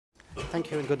Thank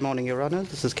you and good morning, Your Honour.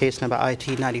 This is case number IT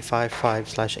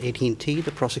 955/18T,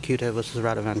 the prosecutor versus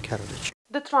Radovan Karadzic.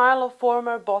 The trial of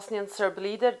former Bosnian Serb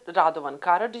leader Radovan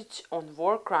Karadzic on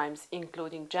war crimes,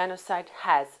 including genocide,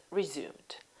 has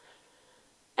resumed.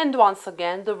 And once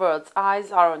again, the world's eyes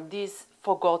are on this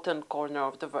forgotten corner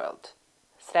of the world,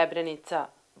 Srebrenica,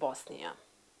 Bosnia.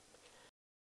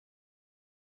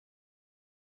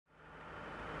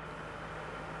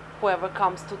 Whoever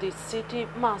comes to this city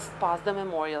must pass the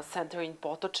memorial center in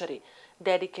Potočari,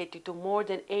 dedicated to more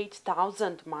than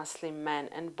 8,000 Muslim men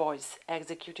and boys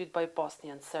executed by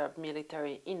Bosnian Serb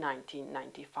military in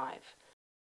 1995.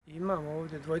 Imamo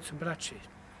ovdje dvojicu braći.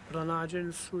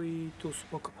 Pronađeni su i tu su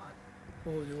pokopani.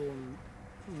 Ovdje u ovom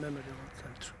memorialnom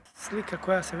centru. Slika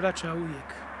koja se vraća uvijek.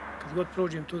 Kad god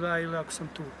prođem tuda ili ako sam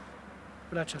tu,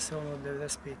 vraća se ono od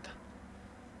 95.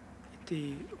 I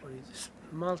ti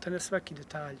malte ne svaki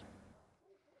detalj.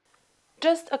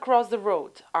 Just across the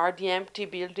road are the empty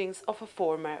buildings of a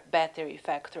former battery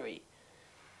factory.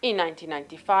 In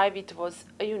 1995, it was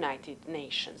a United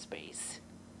Nations base.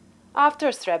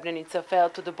 After Srebrenica fell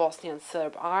to the Bosnian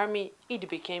Serb army, it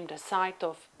became the site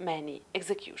of many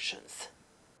executions.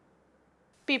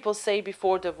 People say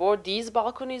before the war these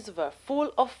balconies were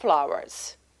full of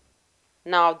flowers.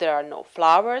 Now there are no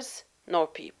flowers, nor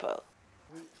people.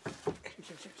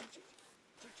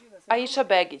 Aisha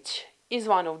Begić is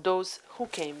one of those who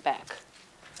came back.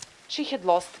 She had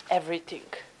lost everything: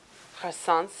 her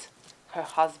sons, her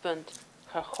husband,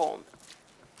 her home.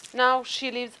 Now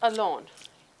she lives alone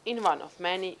in one of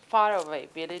many faraway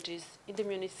villages in the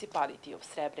municipality of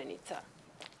Srebrenica.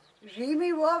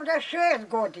 Živim ovdje 6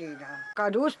 godina.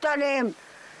 Kad ustanem,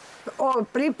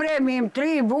 pripremim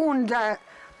 3 bunde,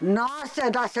 nase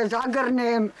da se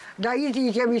zagrnem, da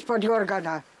iziđem ispod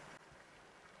jorgana.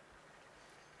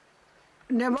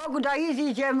 Ne mogu da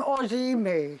iziđem od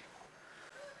zime.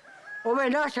 Ove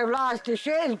naše vlasti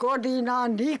 6 godina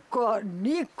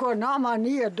niko nama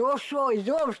nije došao iz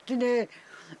opštine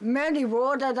meni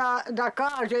voda da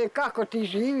kaže kako ti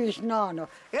živiš nano.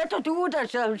 Eto tuda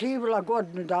sam živjela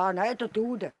godinu dana, eto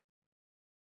tuda.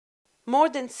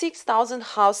 More than 6,000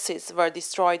 houses were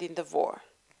destroyed in the war.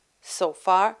 So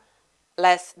far,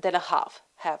 less than a half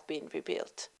have been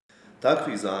rebuilt.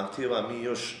 Takvih zahtjeva mi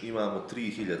još imamo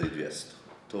 3200.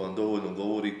 To vam dovoljno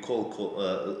govori koliko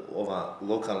ova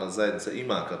lokalna zajednica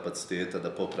ima kapaciteta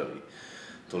da popravi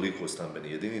toliko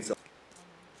stambenih jedinica.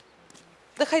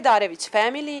 The Hajdarević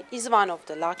family is one of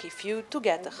the lucky few to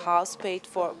get a house paid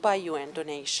for by UN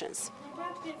donations.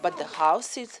 But the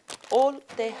house is all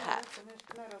they have.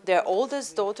 Their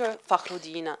oldest daughter,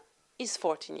 Fahrudina, is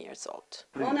 14 years old.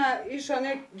 Ona išla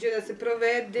neđe da se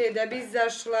provede, da bi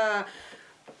izašla,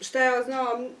 šta je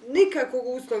znao, nikakvog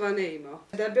uslova ne imao.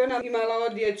 Da bi ona imala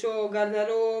odjeću,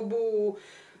 garderobu,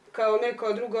 kao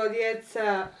neka druga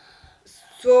djeca,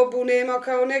 sobu nema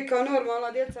kao neka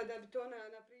normalna djeca, da bi to ona,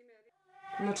 na primjer...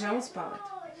 Na čemu spavate?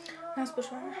 Na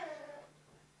spušvanju.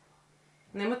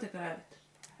 Nemate krevet?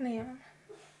 Nemam.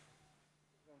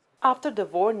 After the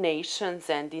war, nations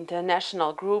and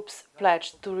international groups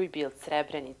pledged to rebuild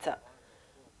Srebrenica.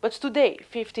 But today,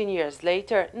 15 years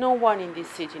later, no one in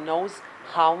this city knows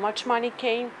how much money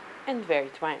came and where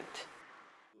it went.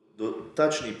 Do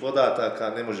tačnih podataka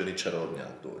ne može ni čarobnjak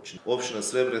doći. Opština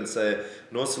Srebrenica je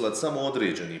nosilac samo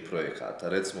određenih projekata,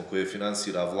 recimo koje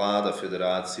finansira vlada,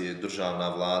 federacije,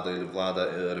 državna vlada ili vlada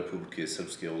Republike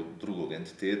Srpske ili drugog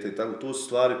entiteta i tako. To su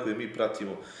stvari koje mi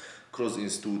pratimo kroz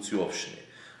instituciju opštine.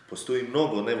 Postoji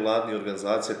mnogo nevladnih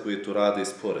organizacija koje to rade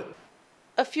sporedno.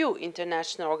 A few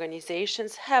international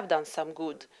organizations have done some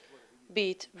good, be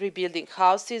it rebuilding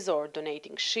houses or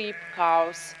donating sheep,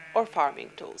 cows, or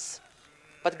farming tools.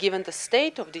 But given the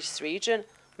state of this region,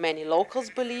 many locals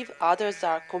believe others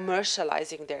are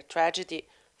commercializing their tragedy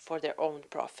for their own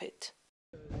profit.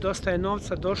 Dosta je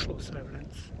novca došlo u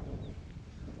Srebrenicu.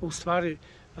 U stvari,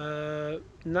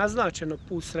 naznačeno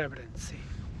put Srebrenici.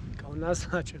 Kao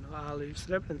naznačeno, ali u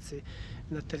Srebrenici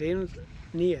na terenu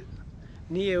nije.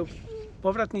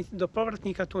 Do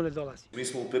povratnika to ne dolazi. Mi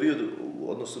smo u periodu,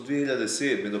 odnosno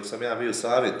 2007. dok sam ja bio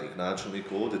savjetnik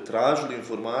načelnika ovdje, tražili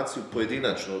informaciju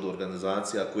pojedinačno od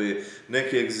organizacija koje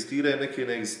neke egzistiraju, neke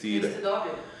ne egzistiraju. Jeste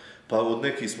dobili? Pa od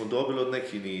nekih smo dobili, od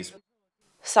nekih nismo.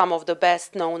 Some of the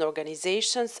best known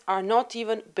organizations are not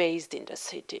even based in the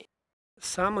city.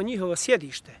 Samo njihovo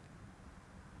sjedište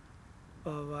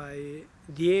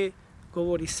gdje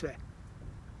govori sve.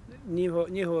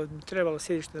 Njihovo trebalo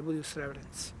sjedište da bude u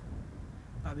Srebrenici.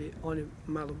 Pa bi oni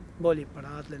malo bolje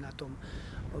poradili na tom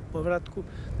povratku.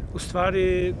 U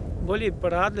stvari, bolje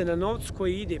poradili na novcu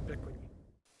koji ide preko njih.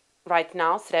 Right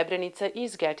now, Srebrenica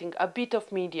is getting a bit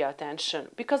of media attention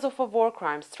because of a war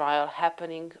crimes trial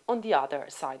happening on the other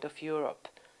side of Europe.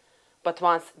 But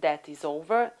once that is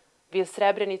over, will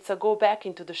Srebrenica go back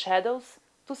into the shadows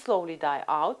to slowly die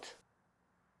out?